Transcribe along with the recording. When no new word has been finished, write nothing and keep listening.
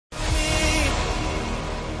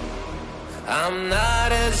I'm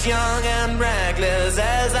not as young and reckless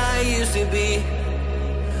as I used to be,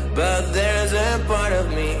 but there's a part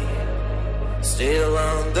of me still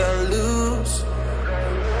on the loose.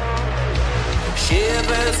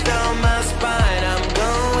 Shivers down my spine, I'm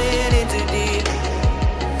going in too deep,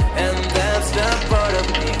 and that's the part of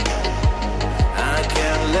me I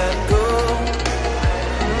can't let go.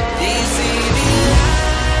 These city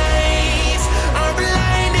lights are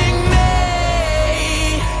blinding me,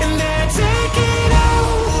 and they're taking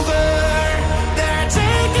over, they're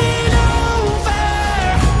taking over.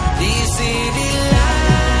 These city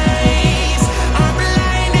lights are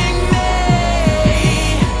blinding me,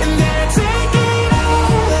 and they're taking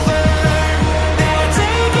over, they're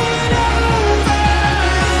taking over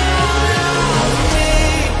me.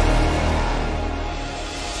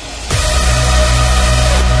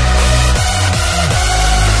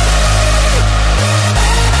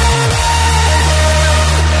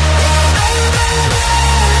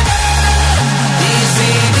 These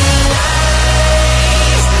city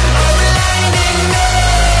lights are blinding me,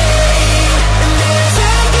 and they're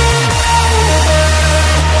taking over,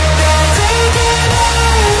 they're taking over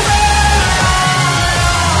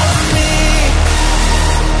me.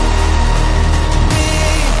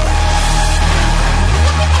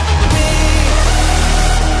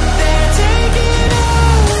 They're taking over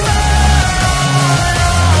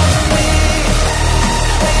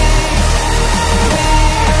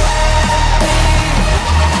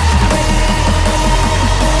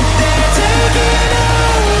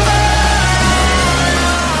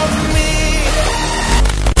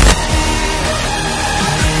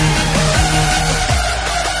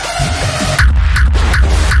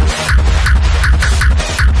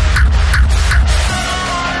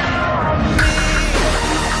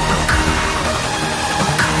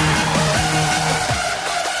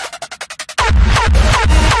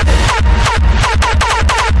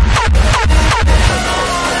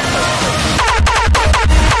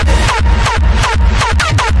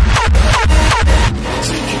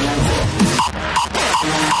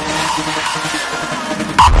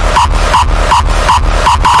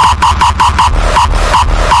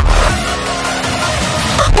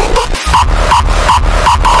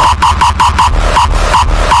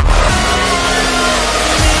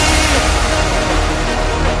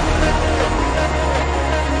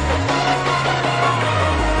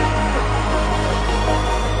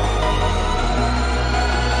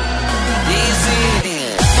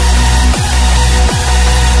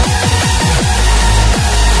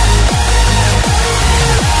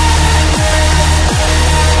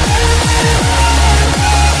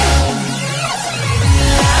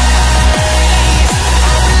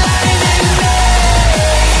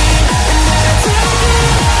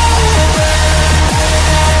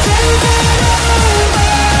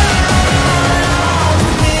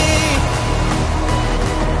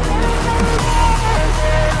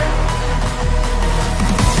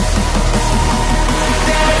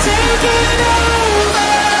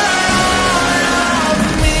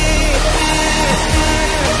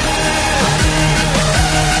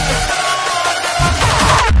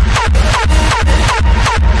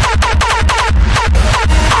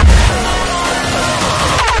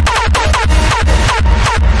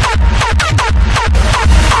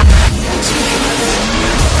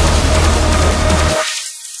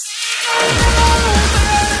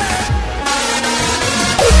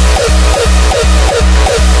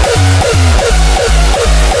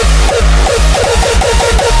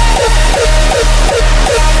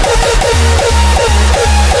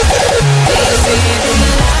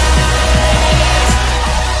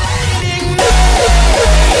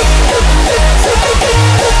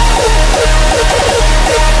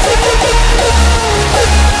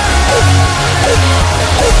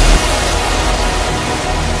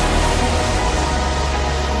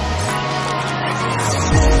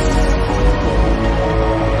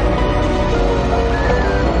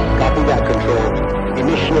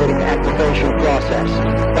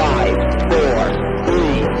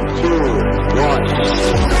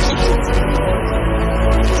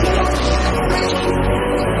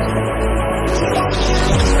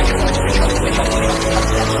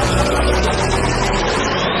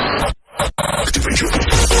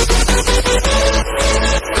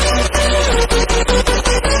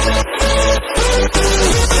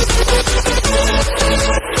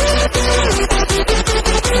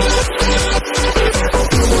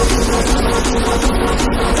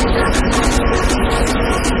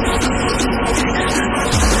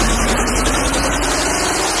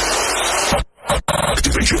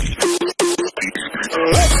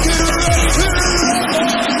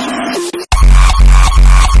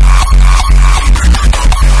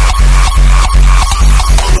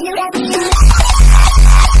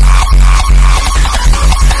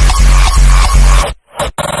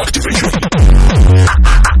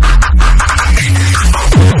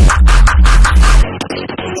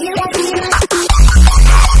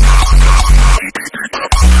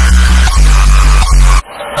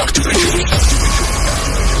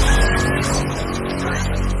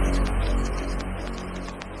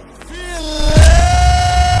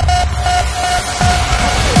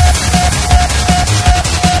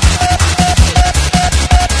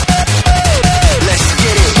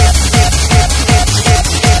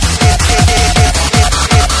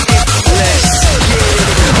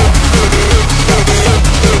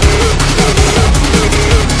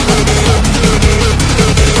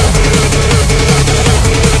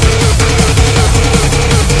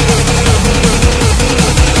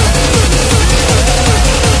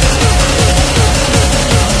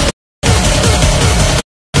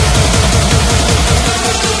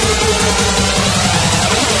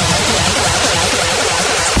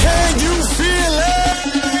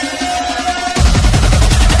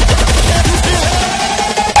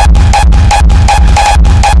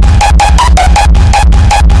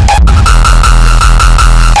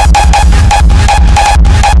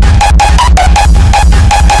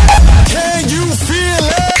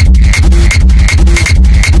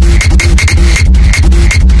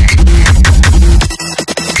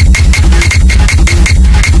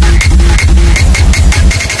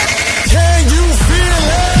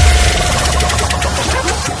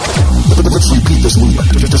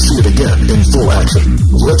in full action.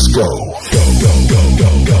 Let's go. Go, go, go, go,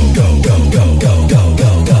 go, go, go, go, go, go,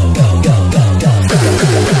 go, go, go, go, go, go.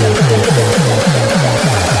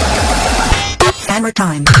 Hammer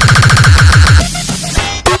time.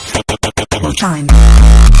 Hammer time.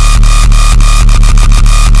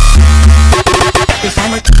 It's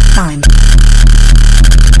hammer time.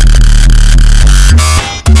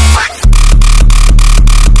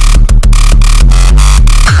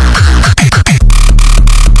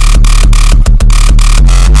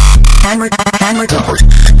 Hammer time.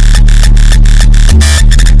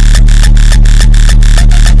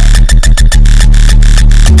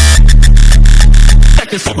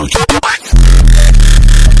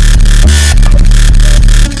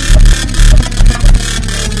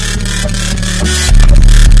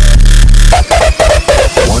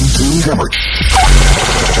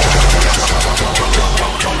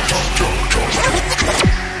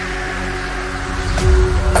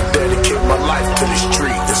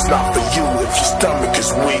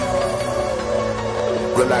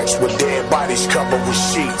 Relax with dead bodies covered with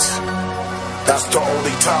sheets. That's the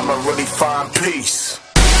only time I really find peace.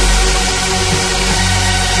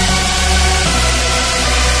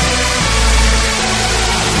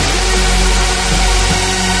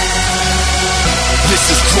 This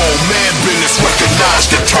is grown man business, recognize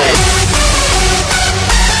the tone.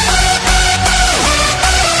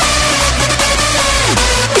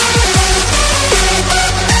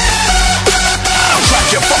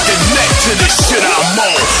 Your fucking neck to this shit I'm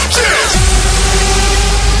on. Yeah.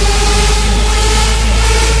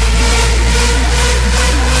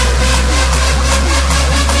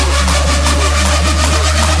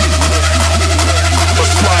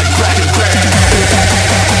 Let's ride back and back.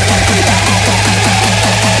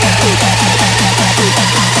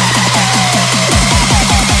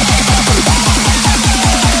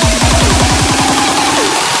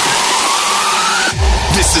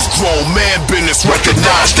 This is grown man business,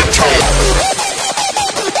 recognize the tone.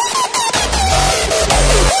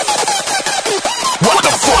 What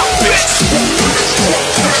the fuck, bitch?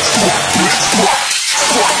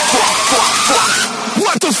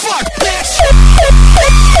 What the fuck, bitch?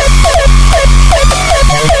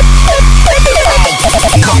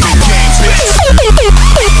 Fucking game, bitch.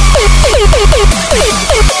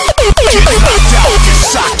 Get knocked out, get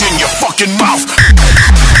socked in your fucking mouth.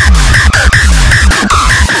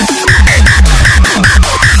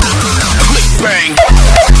 Bang.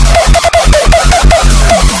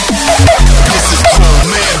 This is grown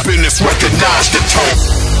man business, recognize the tone.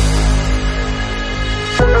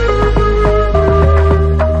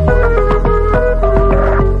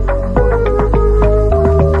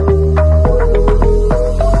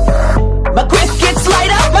 My grip gets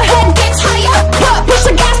lighter, my head gets higher. Push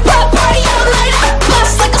the gas, put party all nighter.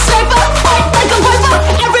 Blast like a sniper, fight like a viper.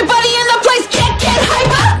 Everybody in the place can't get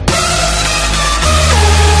hyper.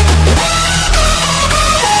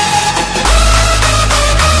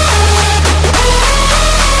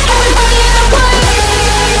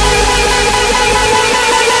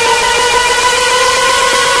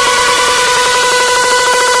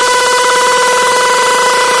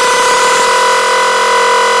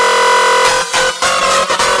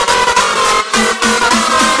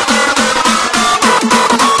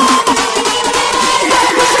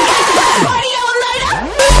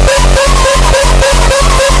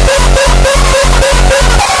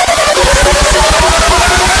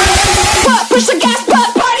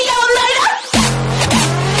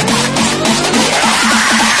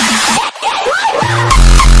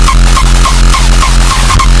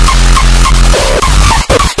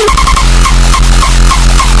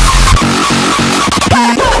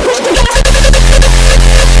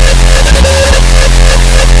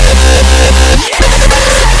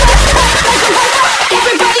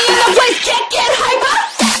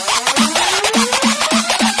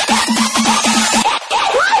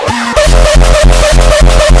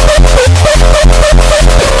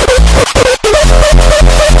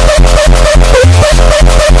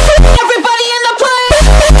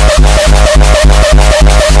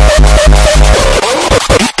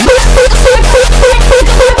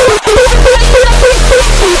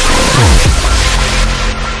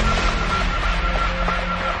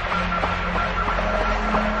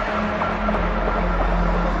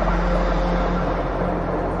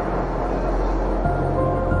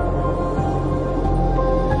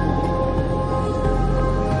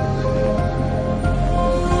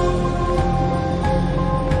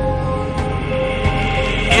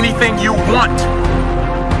 Anything you want,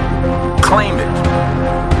 claim it.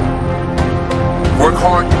 Work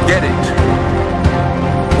hard to get it.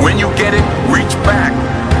 When you get it, reach back.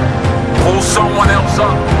 Pull someone else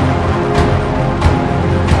up.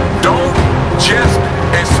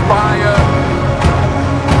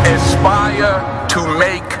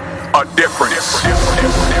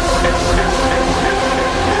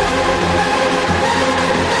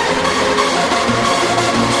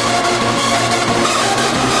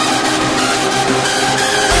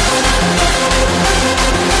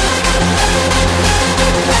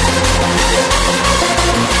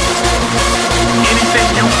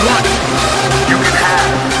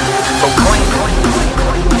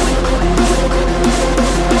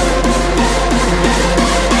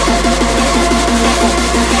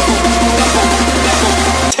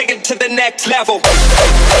 next level.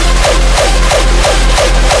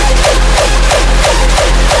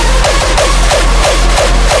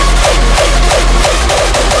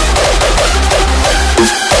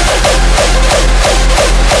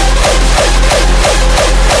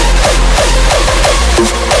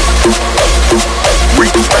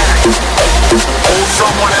 Reach back, hold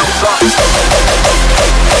someone else up.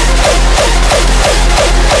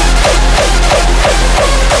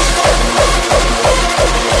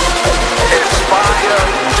 Inspire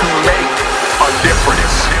to make a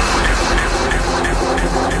difference.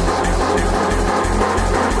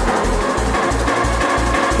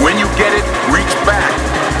 When you get it, reach back,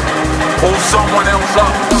 hold someone else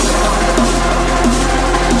up.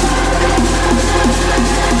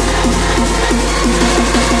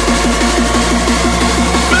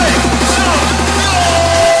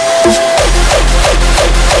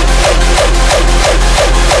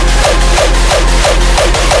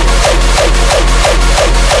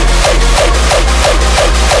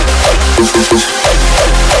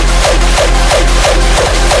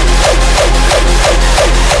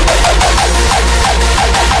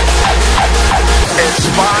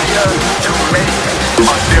 Inspire to make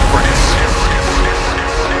a difference.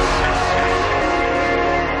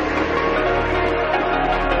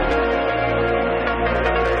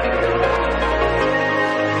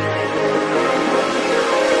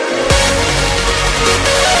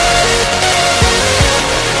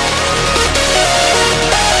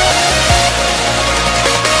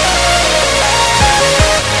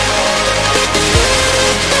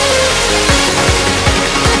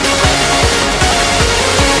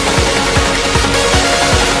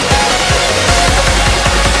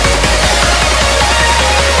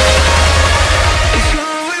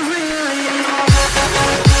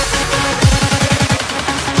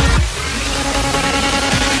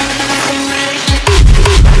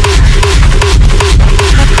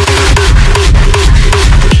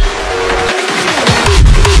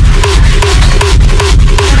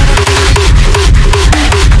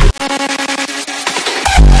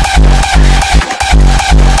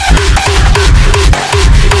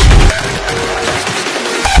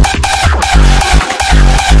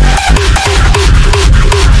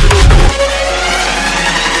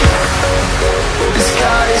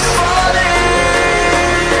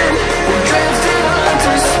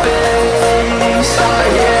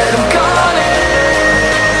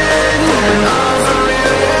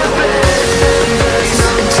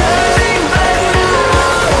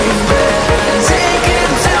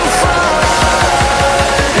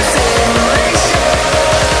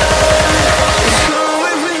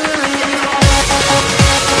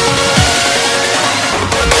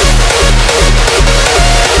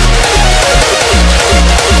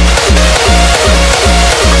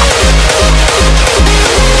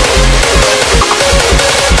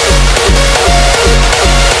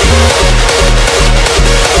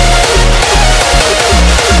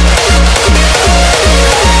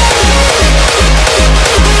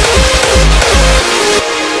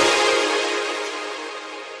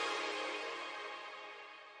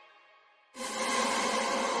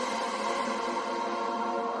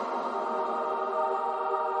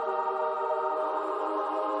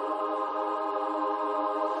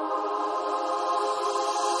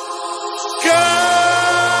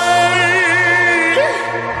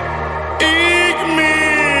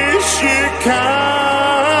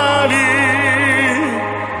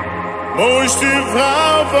 Mooiste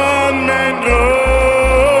vrouw van mijn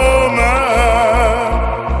dromen,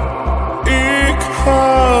 ik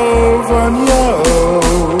hou van jou.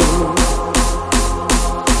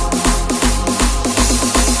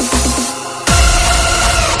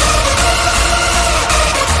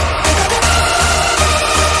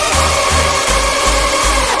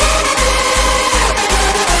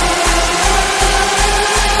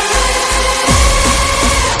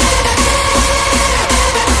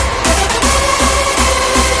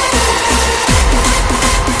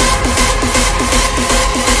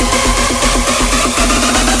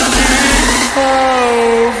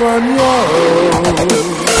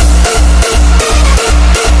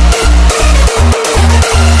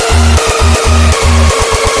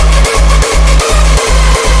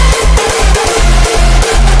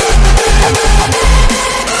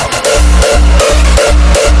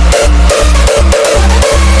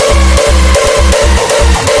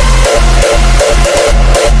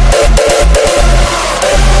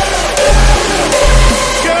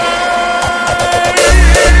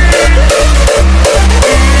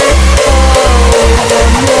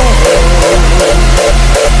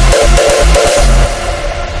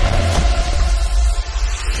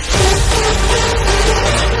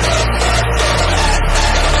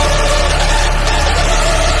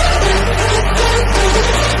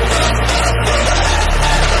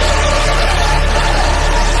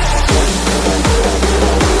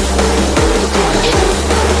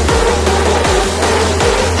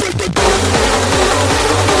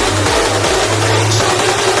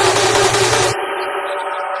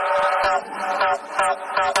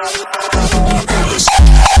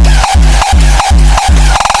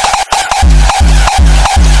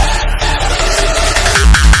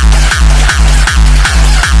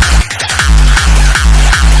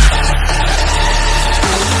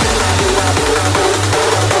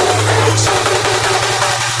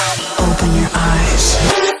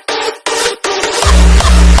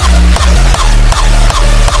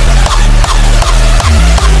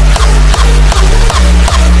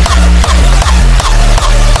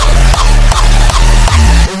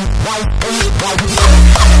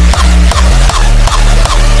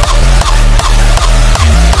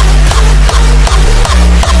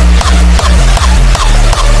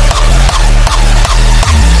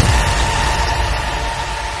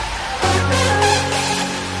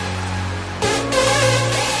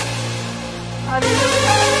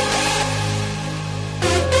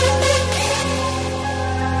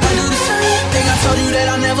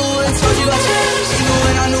 you I changed, even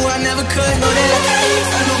when I knew I never could. Know that I can't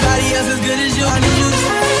find nobody else as good as you. I knew you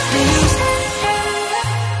stay, knew you stay.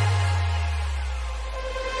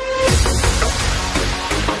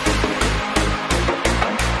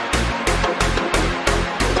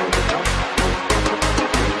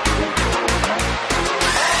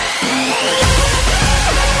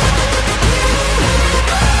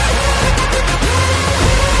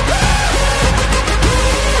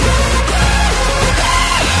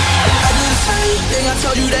 I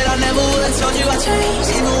told you that I never would, I told you I changed,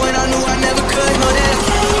 even when I knew I never could. Know that I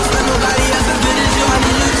can't find nobody else as good as you. I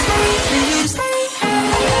knew you stay, knew you stay.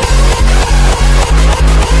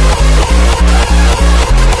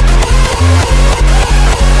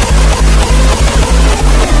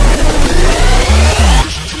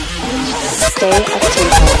 Stay up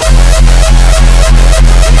tempo.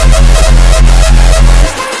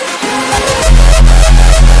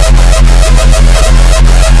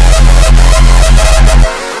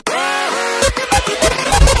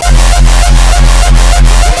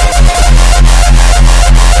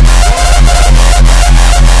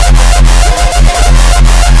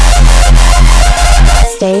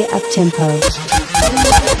 Stay up tempo.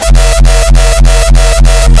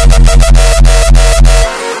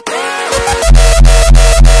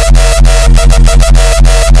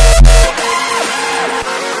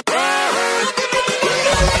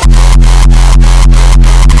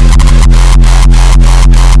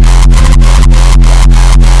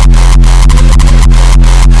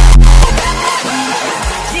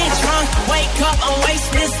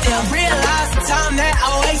 Realize the time that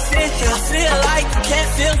I wasted. I feel like I can't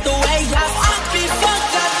feel the way life ought to be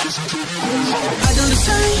fucked up. I do the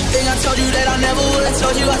same thing I told you that I never would. I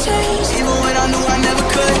told you I changed, even when I knew I never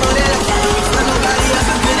could. Know that I can't find nobody else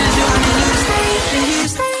as good as you. I knew you stay, knew you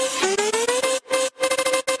stay.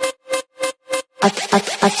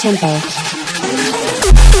 Up tempo.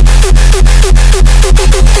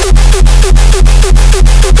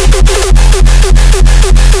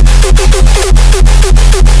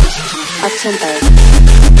 Up tempo.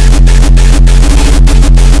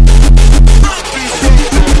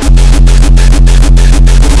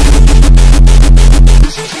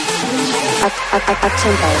 Up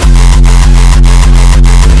tempo.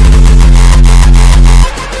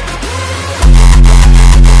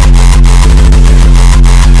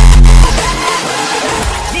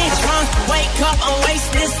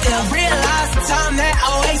 Realize the time that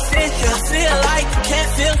I wasted. I feel like I can't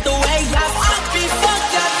feel the way life ought to be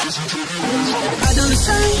fucked up. I do the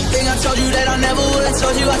same thing I told you that I never would. I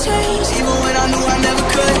told you I changed, even when I knew I never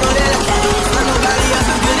could. Know that I can't find nobody else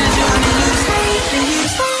as good as you. I knew you stay, knew you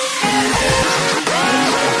stay.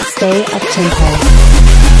 Stay up tempo.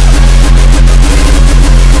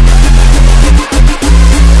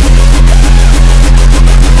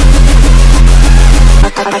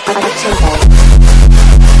 Up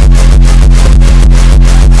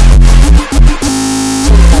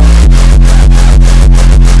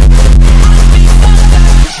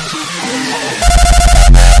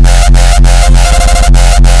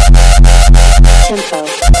tempo.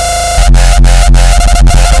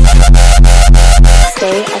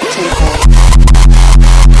 Stay up tempo.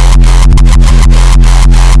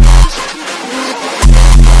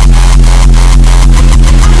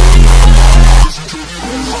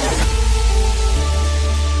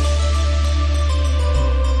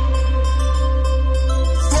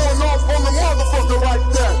 Going off on the motherfucker like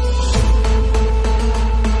that.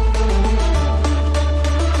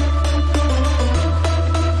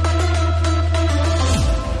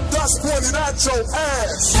 That's pointed at your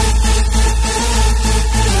ass.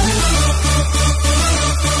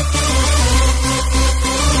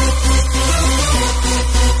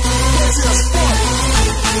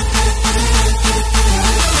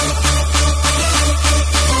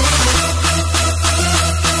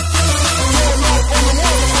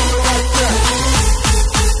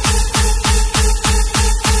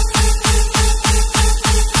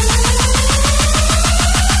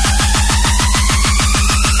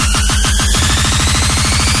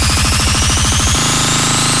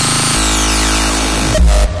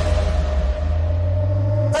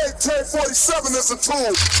 AK-47 is a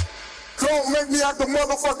tool. Don't make me act a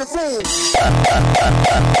motherfucking fool.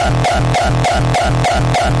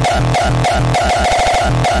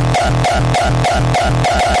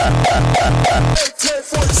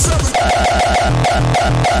 AK-47.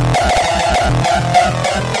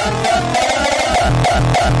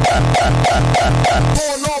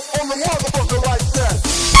 Going off on the motherfucker like that.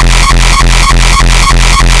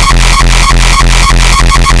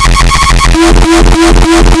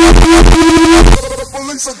 The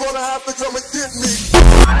police are gonna have to come and get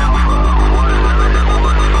me.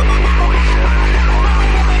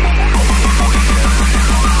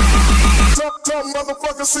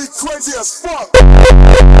 motherfucker see crazy as fuck.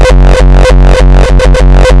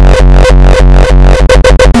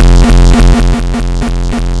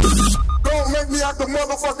 Don't make me act a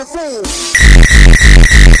motherfucking fool.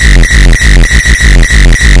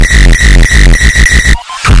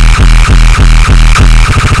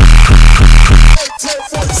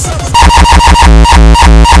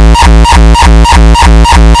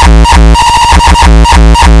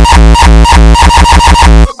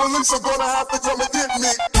 The police are gonna have to come and get me.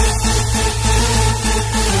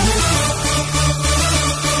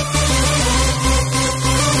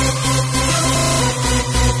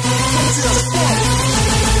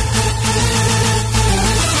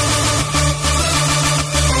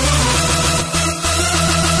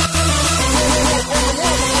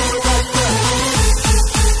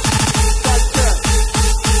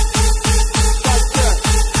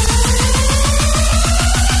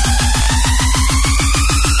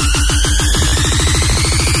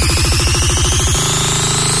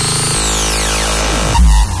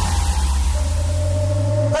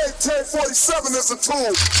 AK-47 is a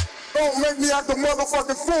tool. Don't make me act a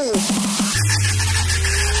motherfucking fool.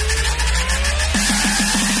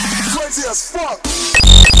 Crazy as fuck.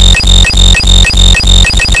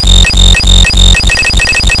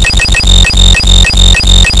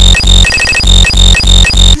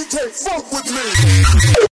 You can't fuck with me.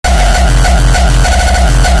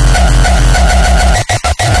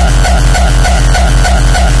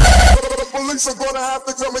 The police are gonna have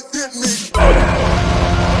to come and get me.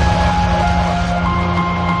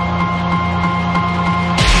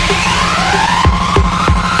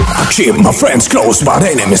 Keep my friends close, but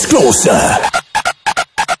enemies closer.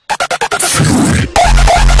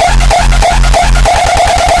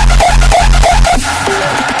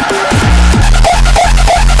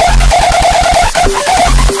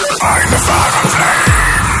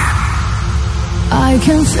 I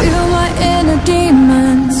can feel my inner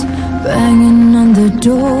demons banging on the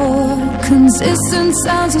door. Consistent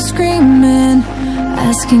sounds of screaming,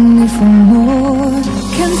 asking me for more.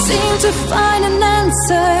 Can't seem to find an answer.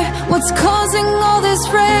 What's causing all this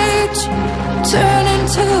rage? Turn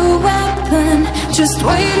into a weapon, just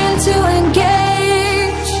waiting to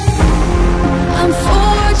engage. I'm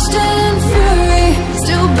forged in fury,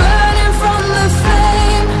 still burning from the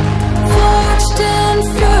flame. Forged in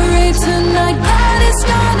fury, tonight God is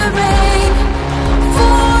gonna rain.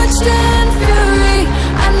 Forged in fury,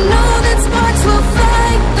 I know that sparks will fly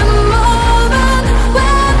the moment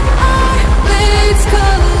when our blades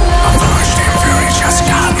collide. Forged in fury just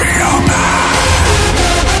got me open.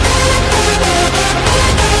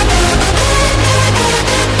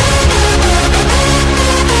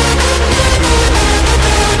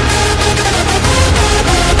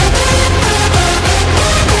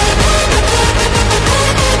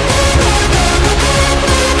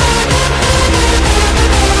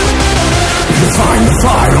 Find the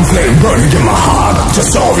fire and flame burning in my heart.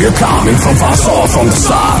 Just saw you coming from far off from the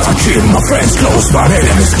start. I keep my friends close, but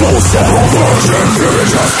enemies closer. Virgin fury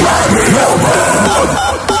just let me over.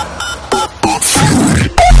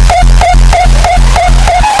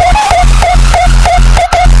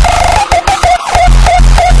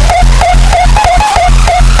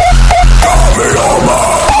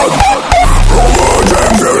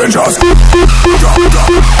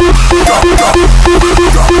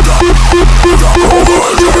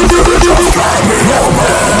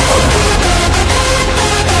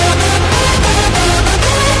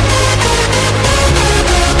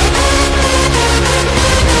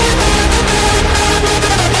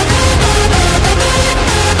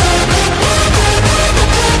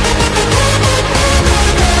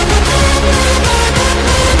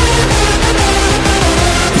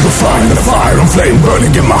 Find the fire and flame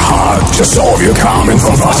burning in my heart. Just saw you coming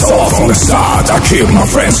from far off from the start. I keep my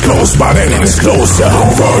friends close, but enemies closer.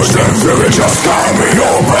 Virgin fury just got me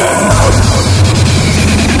open.